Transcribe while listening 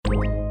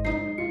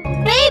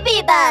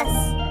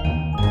Bus!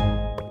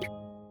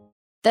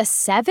 The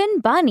 7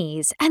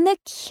 Bunnies and the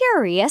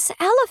Curious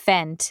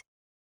Elephant.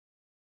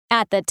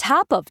 At the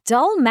top of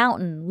Dull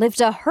Mountain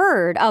lived a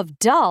herd of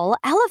dull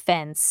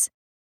elephants.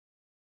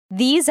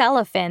 These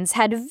elephants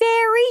had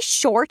very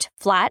short,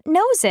 flat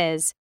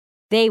noses.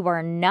 They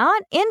were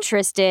not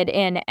interested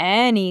in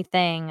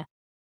anything.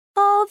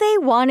 All they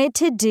wanted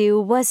to do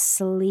was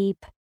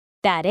sleep.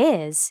 That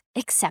is,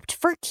 except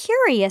for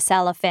Curious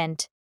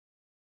Elephant.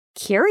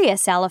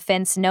 Curious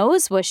Elephant's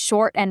nose was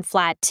short and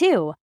flat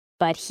too,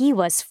 but he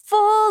was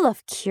full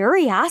of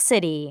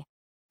curiosity.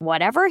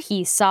 Whatever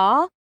he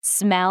saw,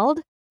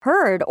 smelled,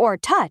 heard, or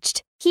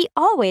touched, he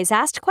always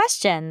asked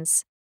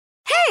questions.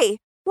 Hey,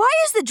 why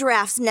is the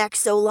giraffe's neck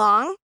so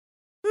long?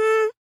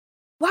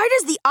 Why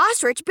does the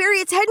ostrich bury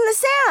its head in the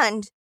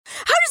sand?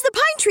 How does the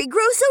pine tree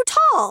grow so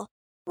tall?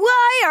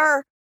 Why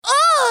are...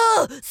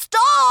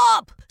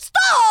 Stop!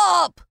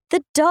 Stop!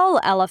 The dull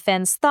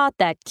elephants thought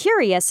that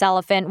Curious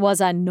Elephant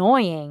was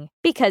annoying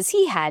because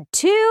he had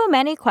too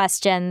many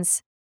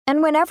questions.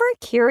 And whenever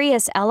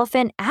Curious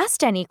Elephant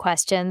asked any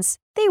questions,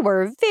 they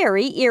were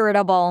very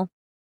irritable.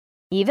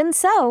 Even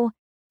so,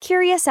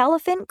 Curious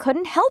Elephant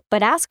couldn't help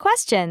but ask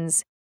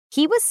questions.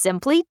 He was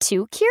simply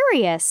too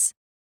curious.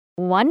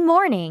 One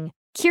morning,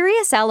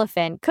 Curious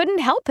Elephant couldn't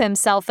help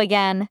himself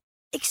again.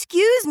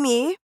 Excuse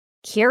me?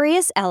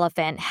 Curious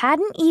Elephant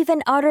hadn't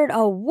even uttered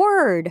a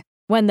word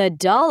when the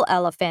dull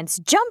elephants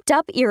jumped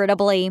up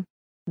irritably.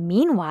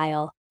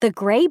 Meanwhile, the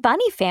Gray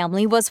Bunny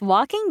family was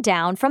walking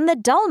down from the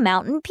Dull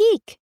Mountain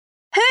peak.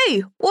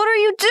 Hey, what are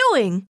you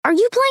doing? Are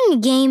you playing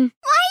a game?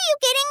 Why are you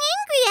getting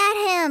angry at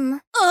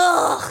him?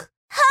 Ugh,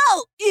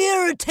 how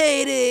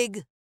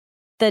irritating!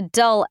 The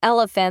dull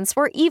elephants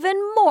were even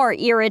more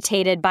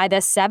irritated by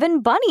the 7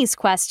 Bunnies'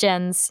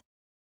 questions.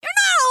 You're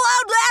not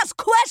allowed to ask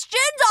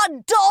questions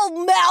on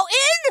Dull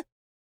Mountain!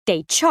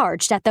 They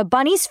charged at the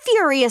bunnies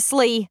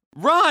furiously.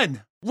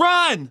 Run!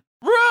 Run!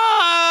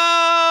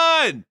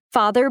 Run!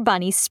 Father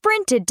Bunny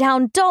sprinted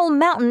down Dull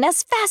Mountain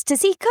as fast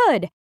as he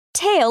could,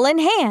 tail in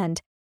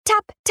hand.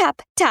 Tap,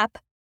 tap, tap.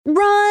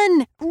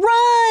 Run!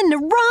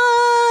 Run!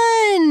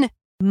 Run!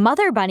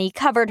 Mother Bunny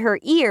covered her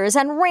ears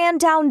and ran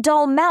down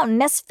Dull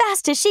Mountain as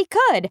fast as she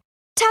could.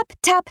 Tap,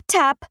 tap,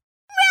 tap.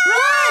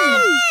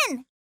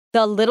 Run!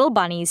 The little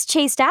bunnies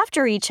chased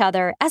after each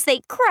other as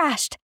they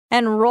crashed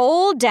and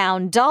rolled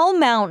down Dull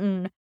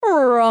Mountain.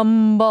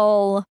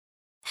 Rumble.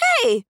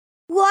 Hey,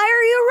 why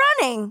are you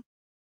running?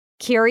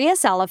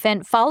 Curious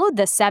Elephant followed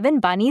the 7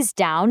 bunnies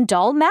down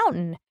Dull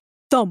Mountain.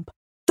 Thump,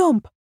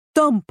 thump,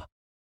 thump.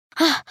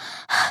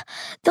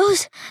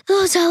 Those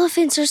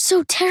elephants are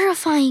so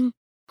terrifying.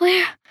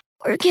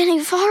 We're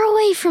getting far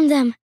away from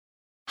them.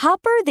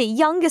 Hopper, the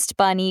youngest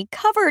bunny,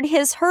 covered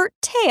his hurt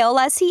tail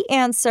as he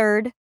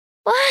answered.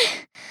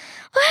 Why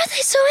are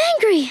they so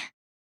angry?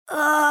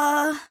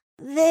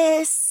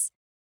 This...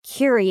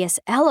 Curious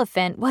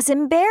Elephant was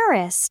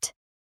embarrassed.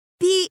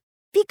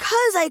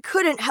 Because I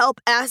couldn't help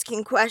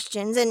asking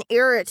questions and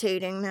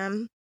irritating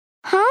them.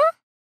 Huh?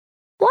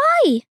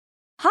 Why?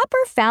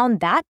 Hopper found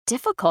that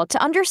difficult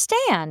to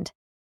understand.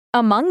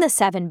 Among the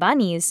 7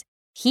 bunnies,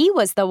 he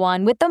was the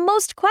one with the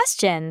most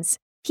questions.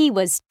 He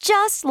was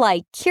just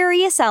like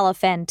Curious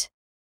Elephant.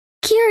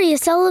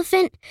 Curious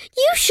Elephant,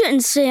 you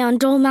shouldn't stay on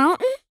Dull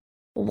Mountain.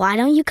 Why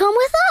don't you come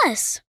with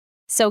us?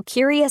 So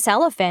Curious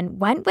Elephant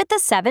went with the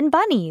 7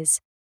 bunnies.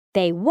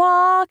 They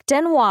walked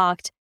and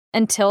walked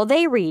until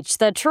they reached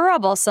the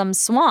Troublesome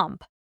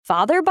Swamp.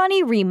 Father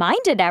Bunny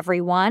reminded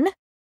everyone,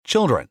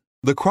 Children,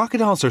 the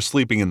crocodiles are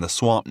sleeping in the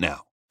swamp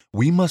now.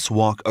 We must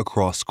walk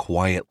across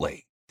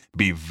quietly.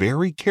 Be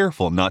very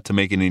careful not to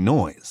make any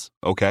noise,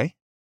 okay?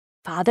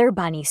 Father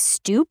Bunny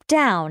stooped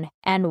down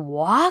and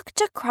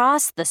walked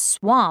across the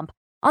swamp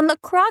on the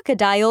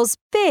crocodiles'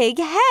 big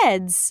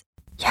heads.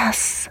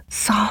 Yes,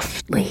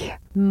 softly.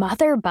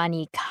 Mother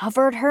Bunny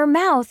covered her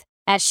mouth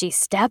as she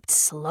stepped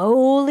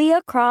slowly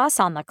across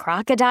on the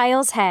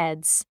crocodiles'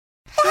 heads.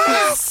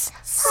 Yes,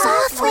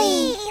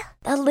 softly.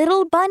 The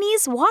little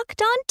bunnies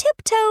walked on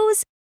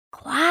tiptoes,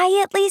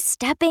 quietly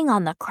stepping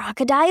on the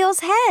crocodiles'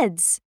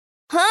 heads.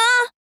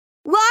 Huh?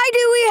 Why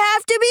do we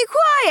have to be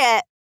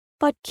quiet?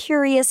 But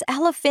Curious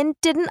Elephant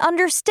didn't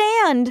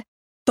understand.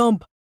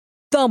 Thump,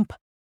 thump,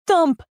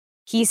 thump.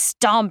 He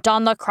stomped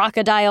on the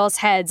crocodiles'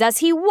 heads as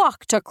he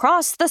walked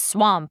across the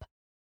swamp.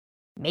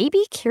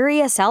 Maybe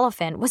Curious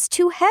Elephant was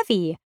too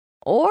heavy,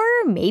 or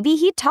maybe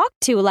he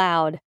talked too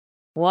loud.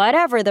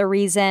 Whatever the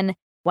reason,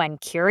 when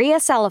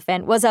Curious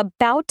Elephant was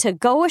about to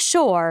go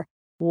ashore,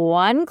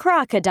 one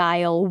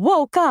crocodile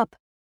woke up.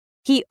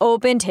 He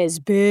opened his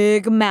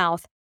big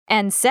mouth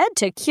and said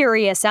to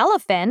Curious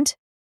Elephant,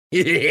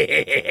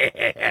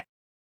 If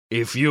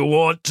you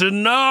want to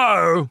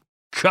know,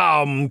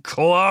 come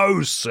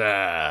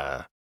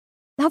closer.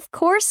 Of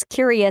course,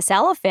 Curious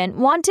Elephant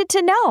wanted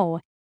to know.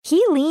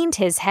 He leaned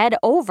his head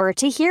over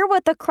to hear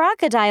what the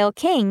Crocodile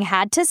King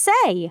had to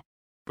say.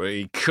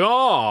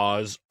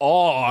 Because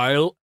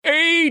I'll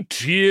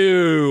eat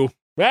you.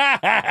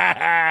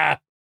 The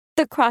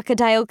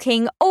Crocodile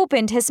King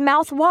opened his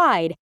mouth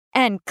wide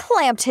and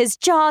clamped his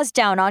jaws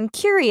down on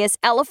Curious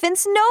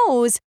Elephant's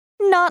nose,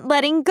 not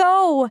letting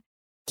go.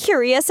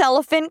 Curious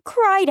Elephant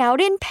cried out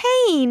in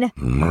pain.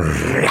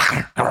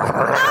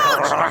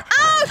 Ouch!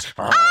 Ouch!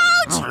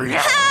 Ouch!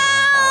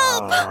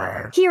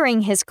 Help!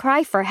 Hearing his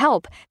cry for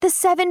help, the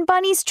 7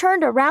 bunnies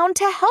turned around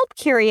to help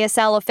Curious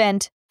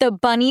Elephant. The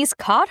bunnies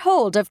caught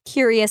hold of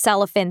Curious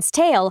Elephant's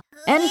tail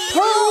and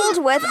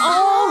pulled with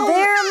all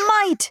their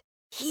might.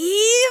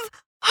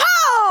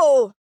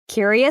 Heave-ho!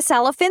 Curious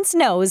Elephant's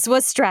nose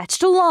was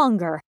stretched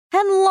longer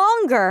and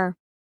longer.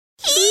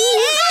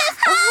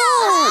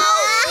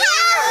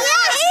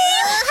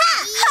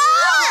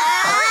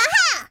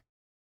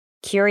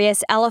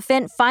 Curious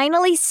Elephant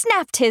finally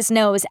snapped his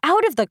nose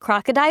out of the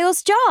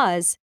crocodile's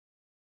jaws.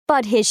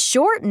 But his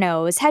short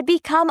nose had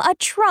become a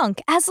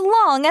trunk as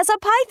long as a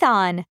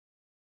python.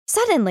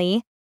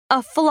 Suddenly,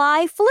 a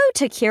fly flew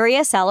to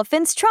Curious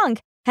Elephant's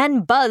trunk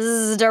and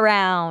buzzed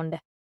around.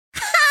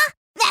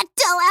 That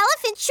dull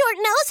elephant short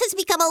nose has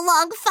become a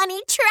long,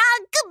 funny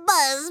trunk.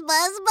 Buzz,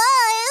 buzz,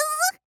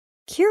 buzz.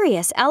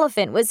 Curious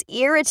Elephant was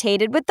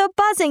irritated with the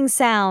buzzing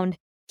sound.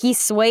 He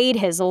swayed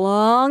his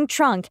long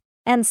trunk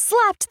and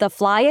slapped the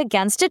fly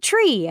against a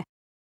tree.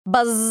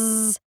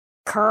 Buzz!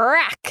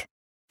 Crack!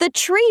 The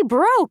tree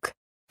broke.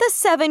 The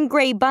 7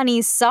 gray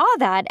bunnies saw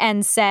that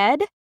and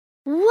said,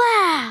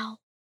 Wow!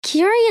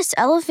 Curious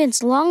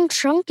Elephant's long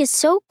trunk is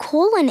so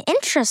cool and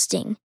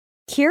interesting.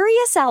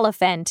 Curious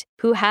Elephant,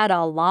 who had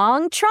a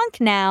long trunk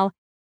now,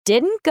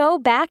 didn't go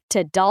back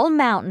to Dull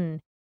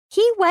Mountain.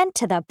 He went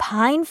to the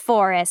pine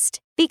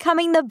forest,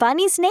 becoming the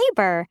bunnies'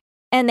 neighbor,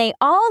 and they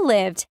all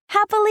lived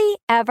happily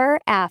ever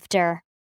after.